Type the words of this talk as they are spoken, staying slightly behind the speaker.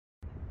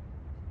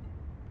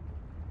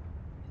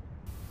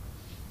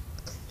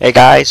Hey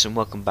guys, and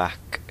welcome back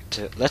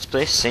to Let's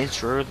Play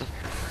Saints Row the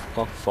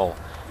Fall.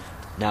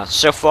 Now,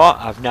 so far,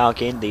 I've now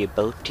gained the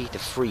ability to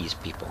freeze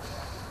people.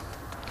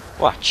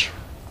 Watch.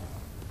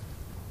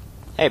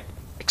 Hey,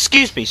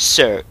 excuse me,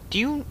 sir. Do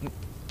you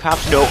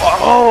perhaps know?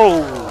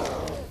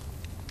 Oh!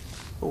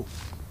 Oh.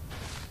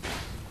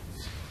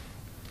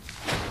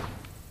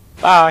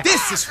 Bye.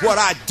 This is what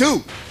I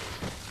do.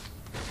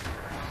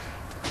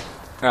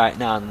 Alright,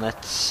 now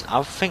let's.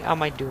 I think I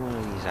might do one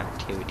of these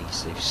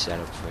activities they've set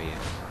up for you.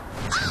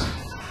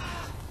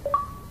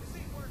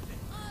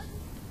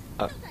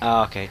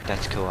 Oh, okay,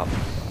 that's co-op.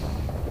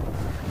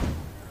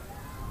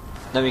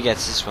 Let me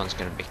guess, this one's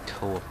gonna be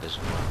co-op as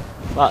well.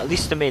 Well, at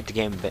least they made the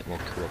game a bit more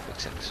co-op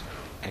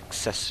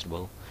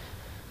accessible.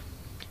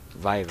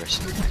 Virus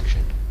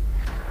infection.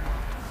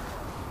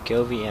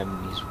 Kill the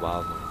enemies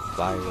while the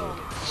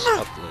virus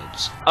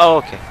uploads. Oh,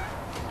 okay.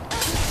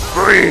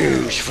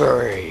 Freeze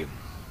frame.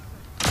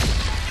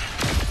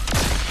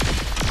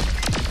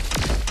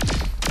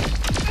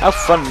 How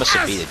fun must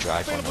it be to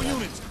drive one of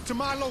them?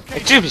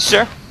 Excuse me,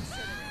 sir.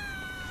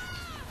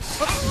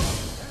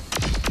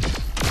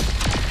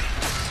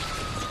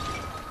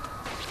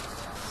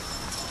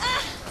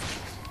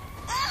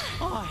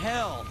 Oh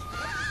hell!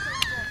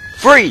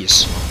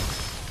 Freeze!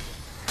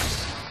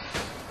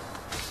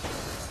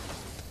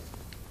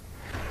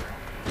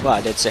 Well,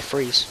 I did say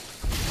freeze.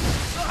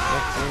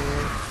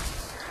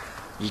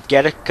 You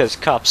get it? Because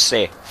cops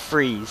say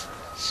freeze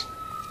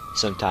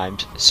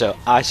sometimes. So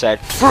I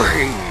said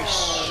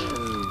freeze!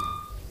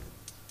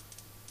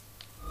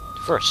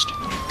 First.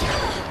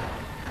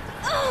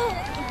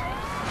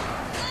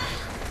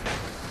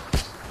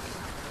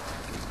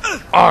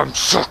 I'm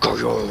sick of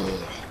you!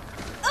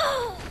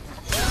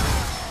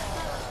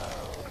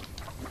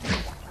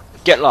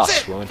 Get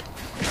lost, woman.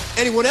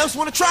 Anyone else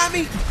want to try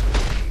me?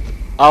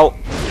 Oh.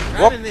 Whoop.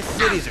 Running this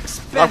city's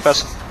Wrong expensive.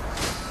 person.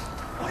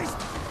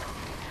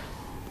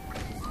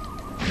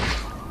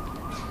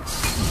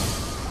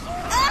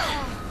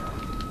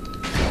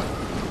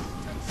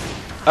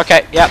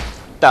 Okay, yep.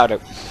 That'll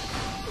do.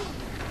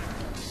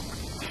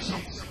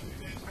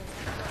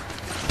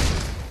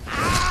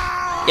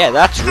 Yeah,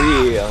 that's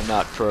real,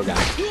 not programmed.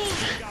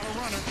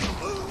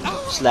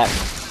 Slap,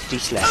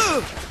 de-slap.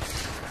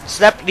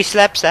 Slappity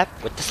slap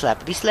slap with the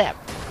slappity slap.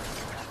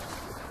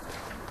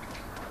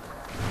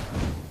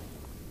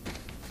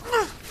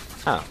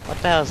 Oh, what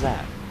the hell is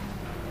that?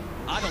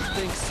 I don't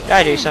think so. Did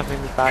I do something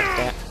about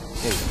that?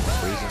 Maybe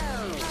freezing.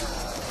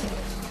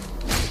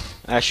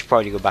 I should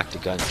probably go back to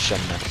guns,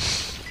 shouldn't I?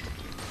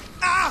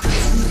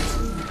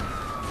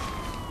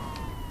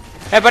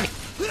 Hey, buddy!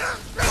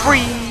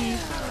 Free!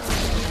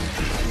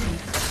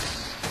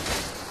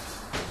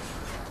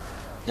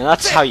 Now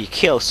that's how you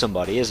kill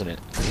somebody, isn't it?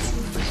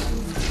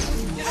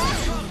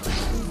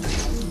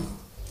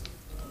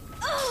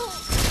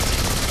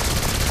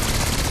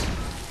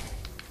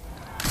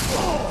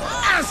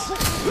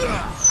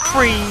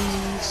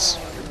 Freeze!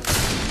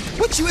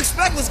 What you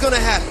expect was gonna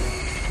happen?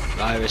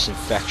 Virus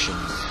infection.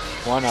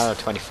 1 out of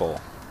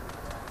 24.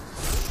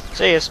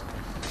 See yous.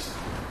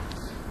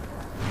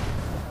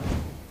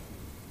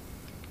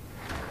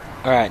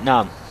 Alright,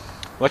 now,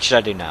 what should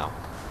I do now?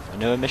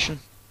 Another mission?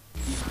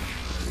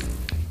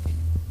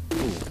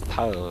 Ooh,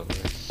 power.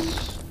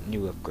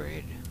 New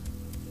upgrade.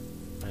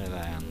 What have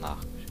I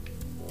unlocked?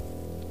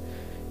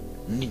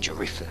 Ninja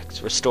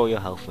reflex. Restore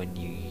your health when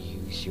you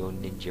use your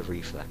ninja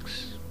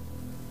reflex.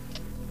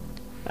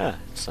 Ah,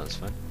 that sounds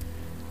fun.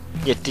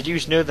 Yeah, did you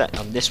know that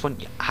on this one,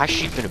 you're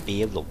actually going to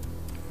be able to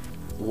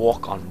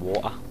walk on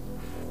water?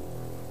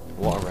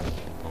 Water run.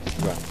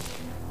 Run.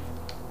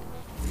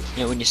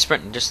 You know, when you're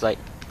sprinting, just like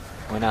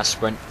when I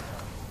sprint,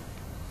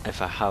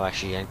 if I have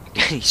actually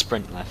any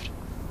sprint left,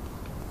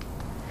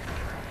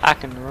 I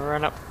can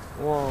run up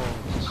walls.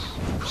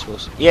 I'm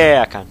supposed to.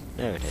 Yeah, I can.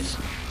 There it is.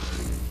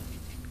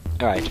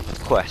 Alright,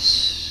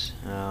 quests.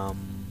 Alright.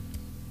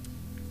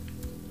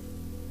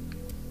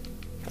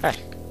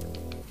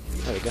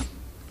 There we go.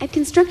 I've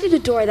constructed a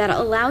door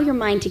that'll allow your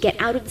mind to get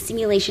out of the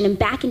simulation and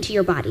back into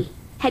your body.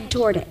 Head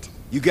toward it.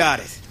 You got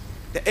it.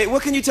 Hey,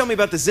 what can you tell me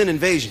about the Zen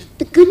invasion?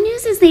 The good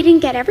news is they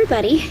didn't get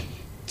everybody.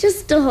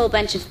 Just a whole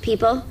bunch of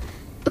people.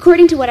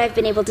 According to what I've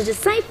been able to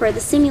decipher, the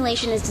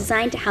simulation is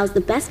designed to house the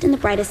best and the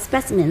brightest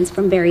specimens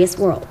from various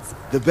worlds.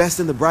 The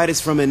best and the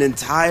brightest from an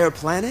entire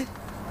planet?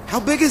 How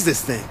big is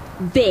this thing?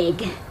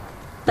 Big.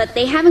 But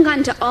they haven't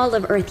gotten to all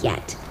of Earth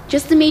yet.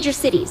 Just the major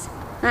cities.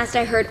 Last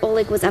I heard,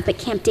 Oleg was up at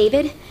Camp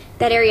David.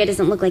 That area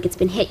doesn't look like it's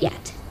been hit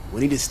yet.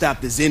 We need to stop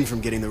the Zen from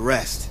getting the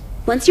rest.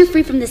 Once you're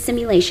free from the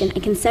simulation, I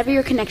can sever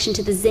your connection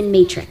to the Zen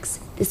Matrix.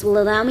 This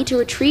will allow me to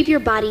retrieve your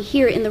body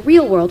here in the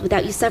real world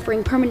without you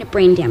suffering permanent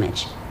brain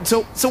damage.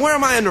 So where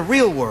am I in the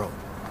real world?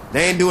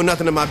 They ain't doing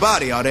nothing to my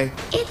body, are they?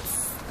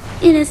 It's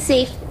in a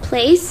safe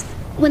place.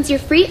 Once you're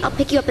free, I'll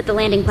pick you up at the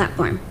landing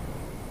platform.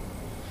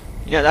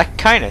 Yeah, that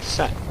kind of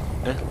sad.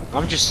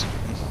 I'm just.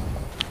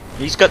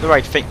 He's got the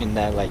right thinking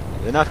there. Like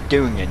they're not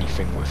doing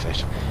anything with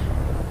it.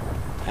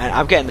 And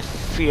I'm getting the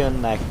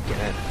feeling like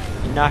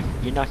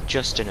you're not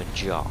just in a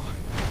jar.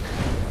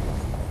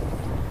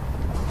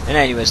 And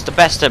anyways, the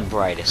best and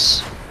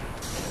brightest.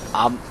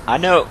 I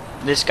know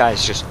this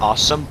guy's just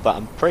awesome, but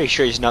I'm pretty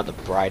sure he's not the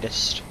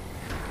brightest.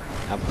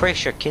 I'm pretty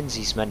sure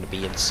Kinzie's meant to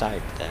be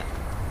inside there.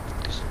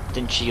 'Cause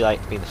didn't she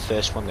like be the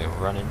first one to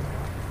run in?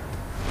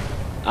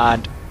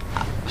 And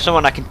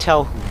someone I can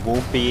tell who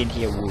won't be in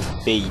here will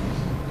be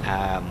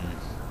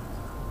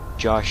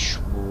Josh,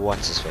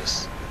 what's his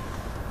face?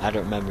 I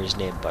don't remember his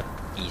name, but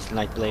he's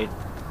Nightblade.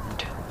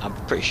 I'm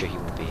pretty sure he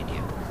won't be in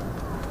here.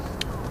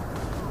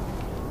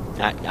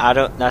 I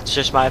don't. That's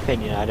just my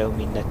opinion. I don't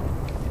mean that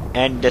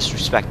and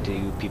disrespect to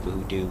you people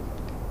who do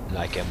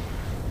like him,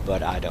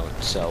 but I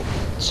don't. So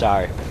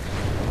sorry.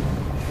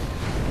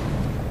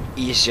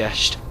 He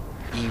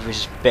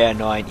was bare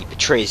annoying. He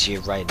betrays you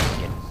right in the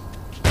beginning.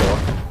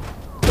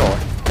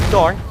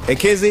 Door. Hey,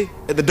 Kinzie,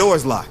 the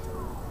door's locked.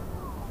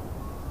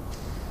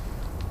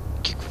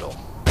 Kick the door.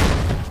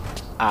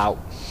 Ow.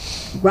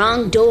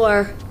 Wrong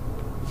door.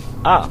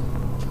 Oh.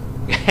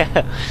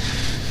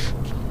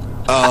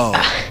 Oh,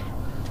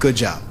 good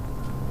job.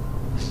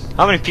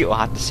 How many people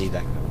had to see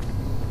that?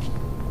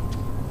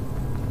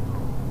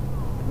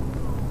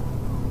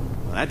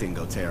 Well, that didn't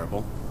go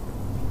terrible.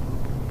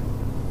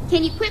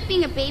 Can you quit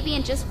being a baby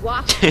and just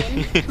walk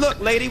in? Look,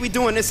 lady, we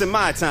doing this in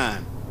my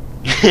time.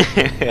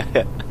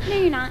 No,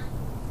 you're not.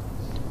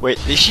 Wait,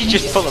 did she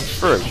just pull him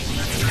through?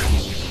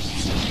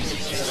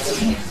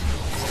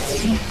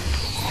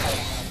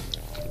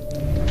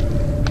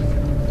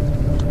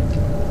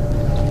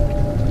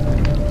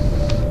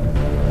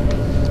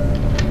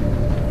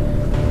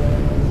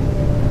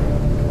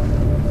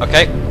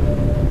 Okay.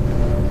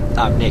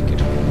 I'm naked.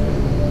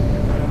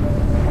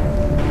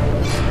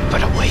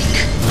 But awake.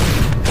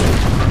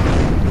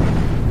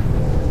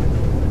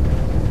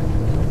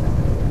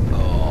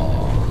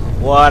 Oh,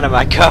 what am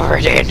I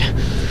covered in?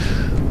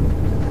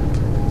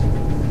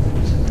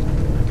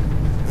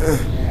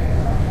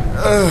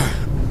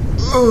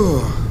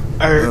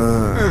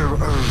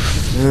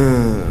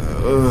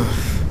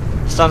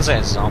 Sounds like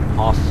it's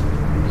off.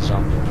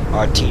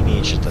 Our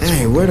teenager.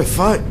 Hey, where the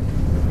fuck?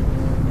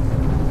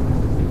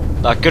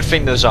 Good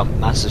thing those are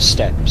massive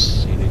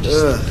steps. You know,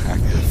 just I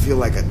feel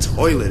like a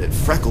toilet at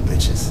Freckle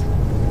Bitches.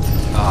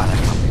 Oh, that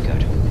can't be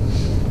good.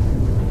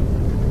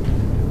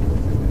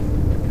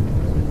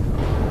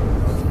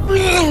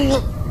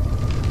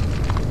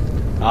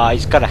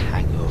 He's got a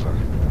hangover.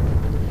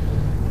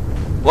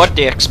 What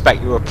do you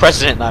expect? You were a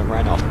president that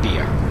ran off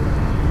beer.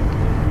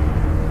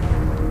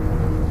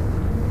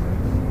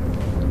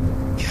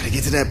 Gotta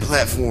get to that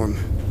platform.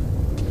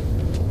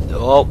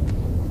 Oh,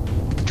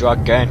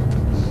 drunk again.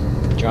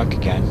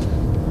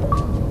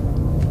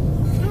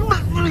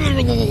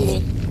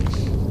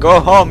 Go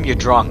home, you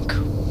drunk.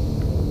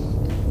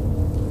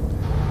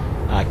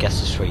 I guess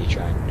that's what you're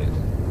trying to do.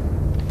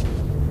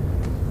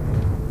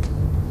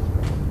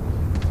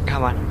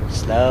 Come on,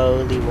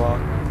 slowly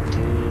walk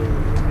to...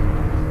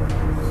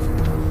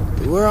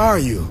 Where are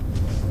you?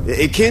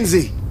 Hey,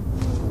 Kinzie.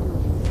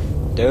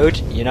 Dude,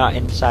 you're not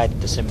inside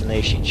the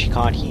simulation. She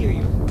can't hear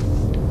you.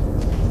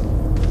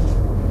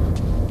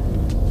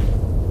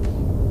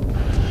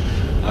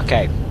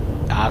 Okay,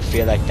 I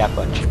feel like that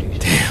button should do something.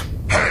 Damn.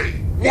 Hey,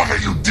 what are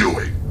you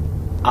doing?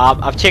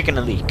 I've taken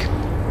a leak.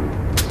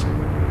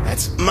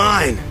 That's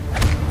mine.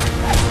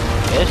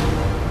 Good.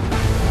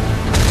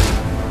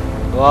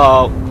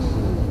 Whoa.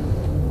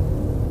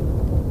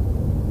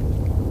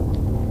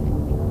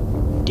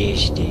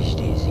 Daisy.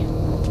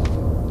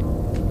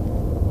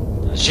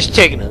 I was just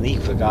taking a leak,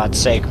 for God's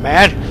sake,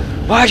 man.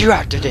 Why'd you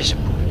have to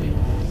disappoint me?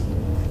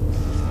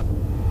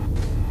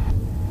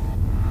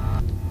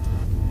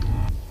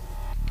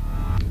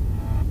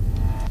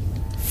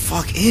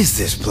 Fuck is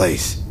this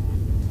place?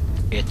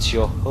 It's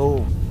your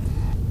home.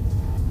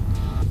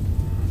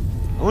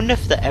 I wonder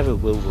if they ever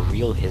will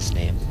reveal his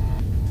name.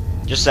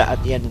 Just that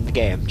at the end of the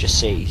game, just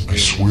say his name. I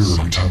swear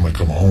every time I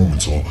come home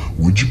it's all,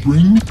 would you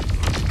bring me?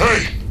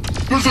 Hey,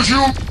 this is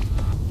you!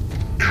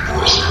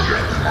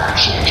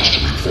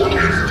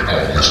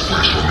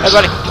 Hey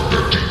buddy,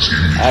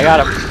 I got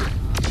him.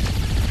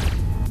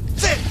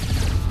 Sit.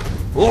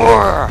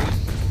 Roar.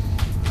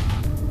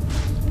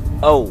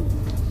 Oh.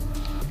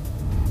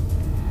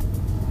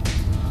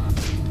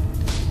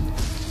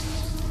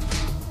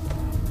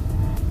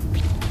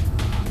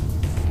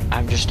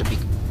 I'm just to be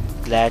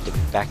glad to be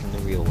back in the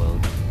real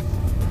world.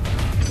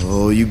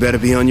 Oh, you better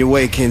be on your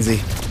way,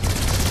 Kinzie.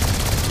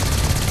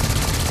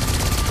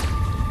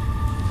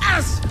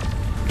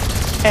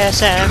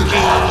 SMG.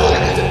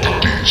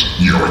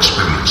 You're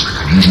experiencing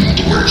unusual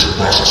delays in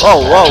processing.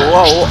 Whoa.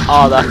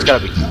 Oh, that's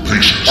kind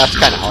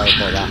of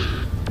horrible, that.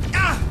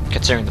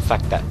 Considering the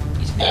fact that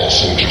he's an All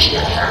soldiers are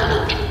on high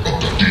alert.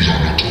 Abductees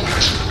are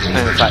notorious.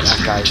 and the fact that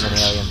guy's an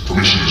alien.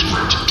 Permission is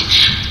granted to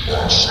shoot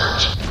on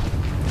sight.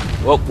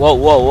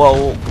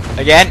 Whoa.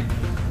 Again?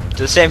 To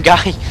the same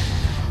guy?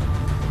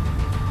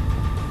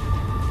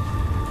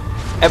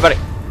 Hey, buddy.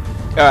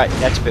 Alright,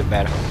 that's a bit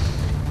better.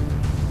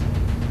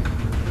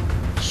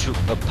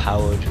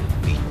 Super-powered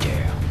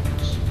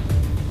beatdowns.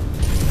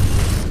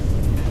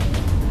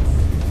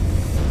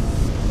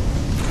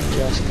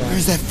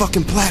 Where's that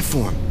fucking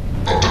platform?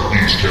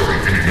 These carry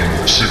any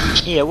number of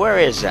serious. Yeah, where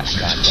is that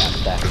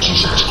goddamn that?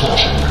 Exercise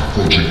caution when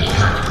approaching or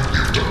handling the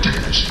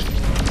abductees.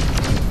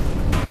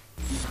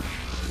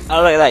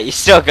 Oh, look at that, you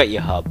still got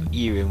your hub,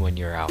 even when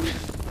you're out.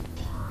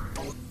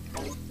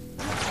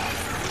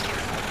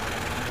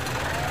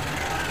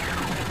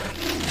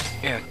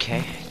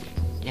 Okay,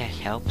 that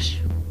helps.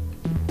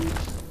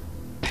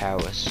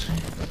 Powers.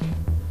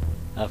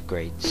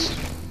 Upgrades.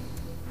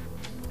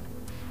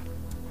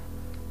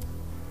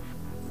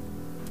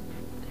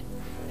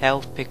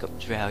 Health pickup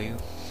value.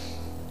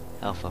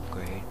 Health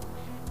upgrade.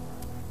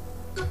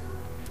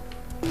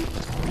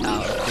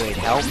 Upgrade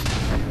health.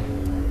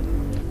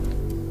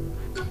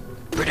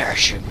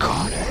 Production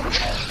carnage.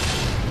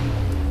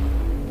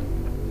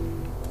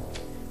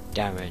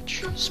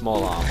 Damage.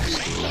 Small arms.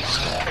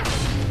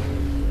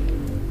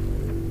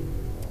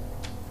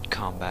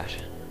 Combat.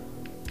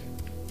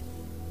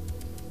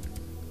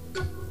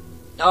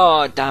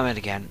 Oh, damn it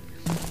again.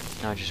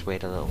 I'll just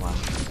wait a little while.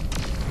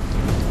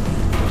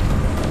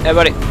 Hey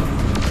buddy,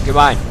 you're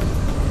mine.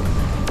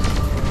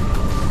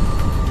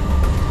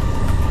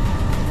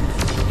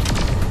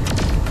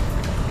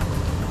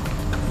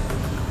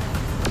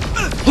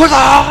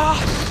 Huzzah!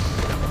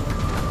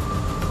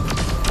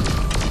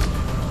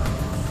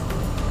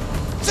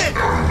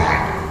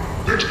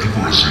 That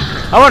Emperor Senior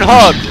I want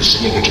hug. the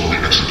celebratory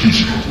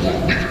execution of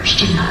world leaders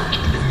tonight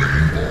in the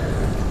main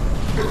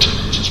hall.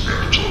 Attendance is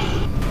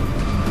mandatory.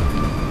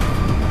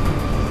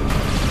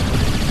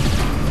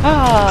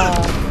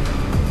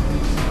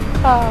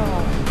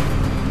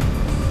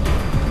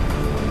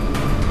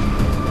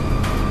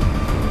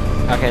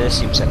 Okay, this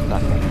seems like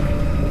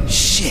nothing.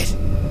 Shit.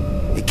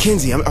 Hey,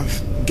 Kinzie, I'm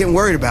getting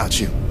worried about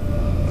you.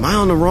 Am I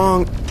on the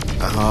wrong...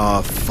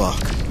 Oh, fuck.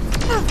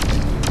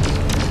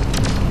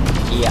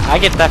 Yeah, I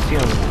get that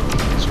feeling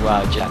as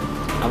well, Jack.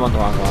 I'm on the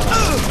wrong one.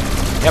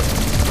 Yep.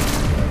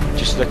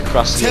 Just look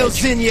across the Tell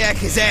edge. Zinyak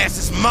his ass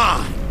is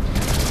mine.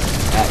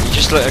 You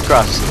just look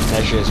across and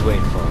measure is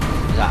waiting for him.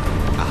 That,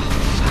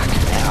 fuck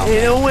now.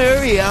 Hey, don't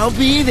worry, I'll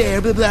be there,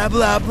 blah, blah,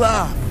 blah,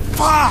 blah.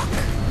 Fuck!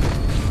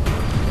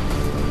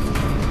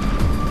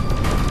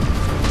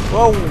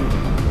 Whoa!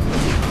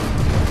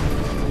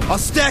 I'll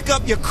stack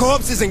up your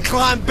corpses and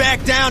climb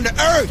back down to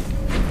Earth!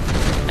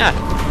 Yeah,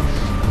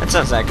 that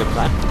sounds like a good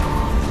plan.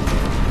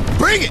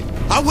 Bring it!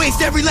 I'll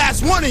waste every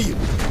last one of you!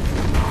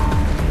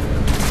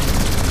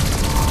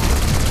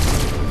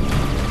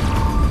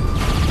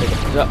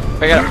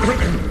 Pick it up.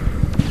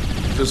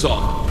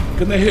 Huzzah.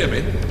 Can they hear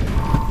me?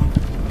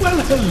 Well,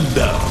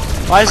 hello.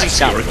 Why does he I see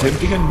sound you're like-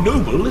 attempting a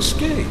noble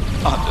escape. no, it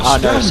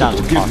sounds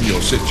Understandable given posh.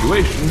 your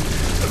situation,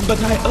 but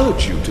I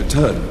urge you to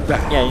turn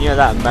back. Yeah, you know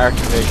that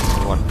American version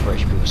of what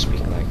British people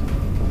speak like.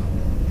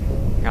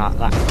 Not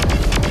that.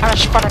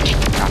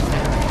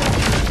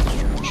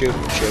 Shoot,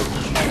 shoot.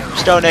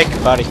 Stone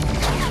naked, buddy.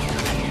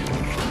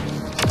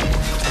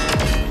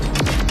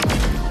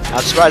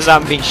 I'm surprised I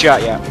haven't been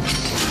shot yet.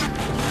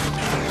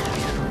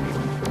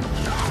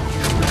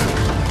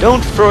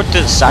 Don't throw it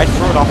to the side,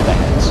 throw it off the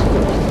heads.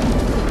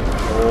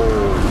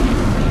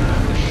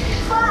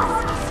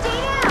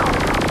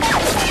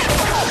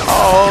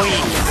 Oh,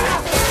 yeah.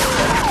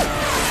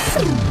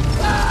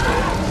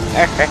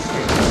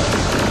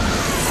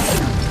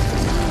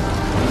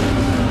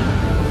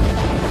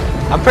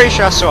 I'm pretty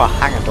sure I saw a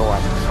hangar door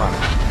at the front.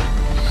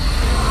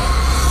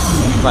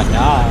 But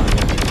nah.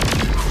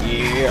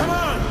 Yeah.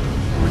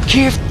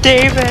 Keith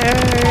David!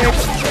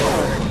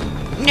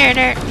 Nah,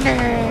 nah,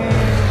 nah.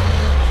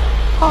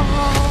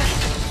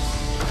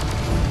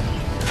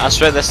 I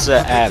swear this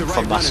is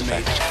from Mass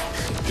Effect.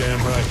 Damn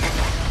right.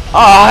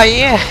 Oh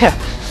yeah!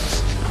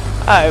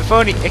 If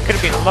only it could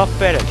have been a lot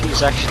better if he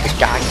was actually the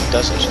guy who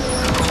does it.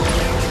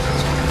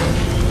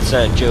 It's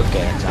a joke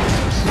game.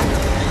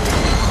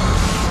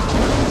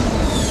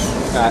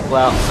 Right,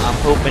 well, I'm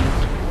hoping.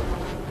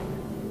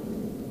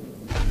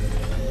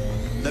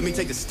 Let me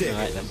take the stick.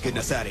 Alright, then. Getting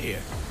us out of here.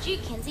 Gee,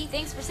 Kinsey,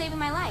 thanks for saving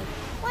my life.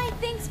 Why,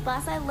 thanks,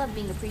 boss. I love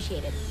being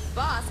appreciated.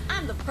 Boss,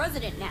 I'm the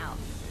president now.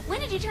 When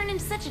did you turn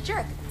into such a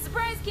jerk?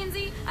 Surprise,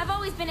 Kinsey. I've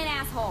always been an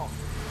asshole.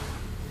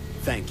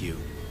 Thank you.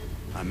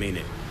 I mean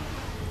it.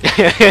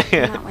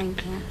 You're not wearing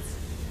pants.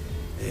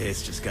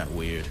 It's just got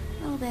weird.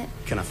 A little bit.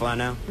 Can I fly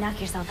now? Knock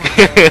yourself out.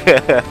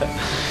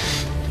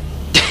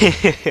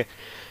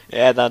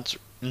 Yeah, that's.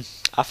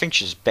 I think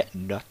she's a bit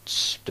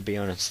nuts, to be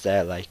honest.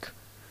 There, like,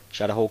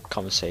 she had a whole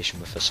conversation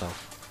with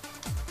herself.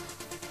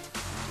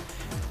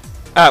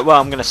 Alright,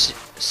 well, I'm gonna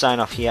sign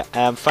off here.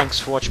 Thanks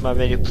for watching my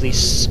video. Please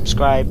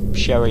subscribe,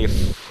 share with your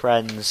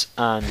friends,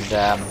 and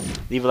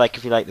leave a like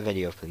if you like the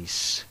video,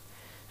 please.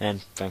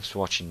 And thanks for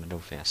watching. I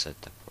don't think I said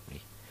that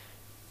properly.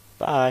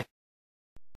 Bye.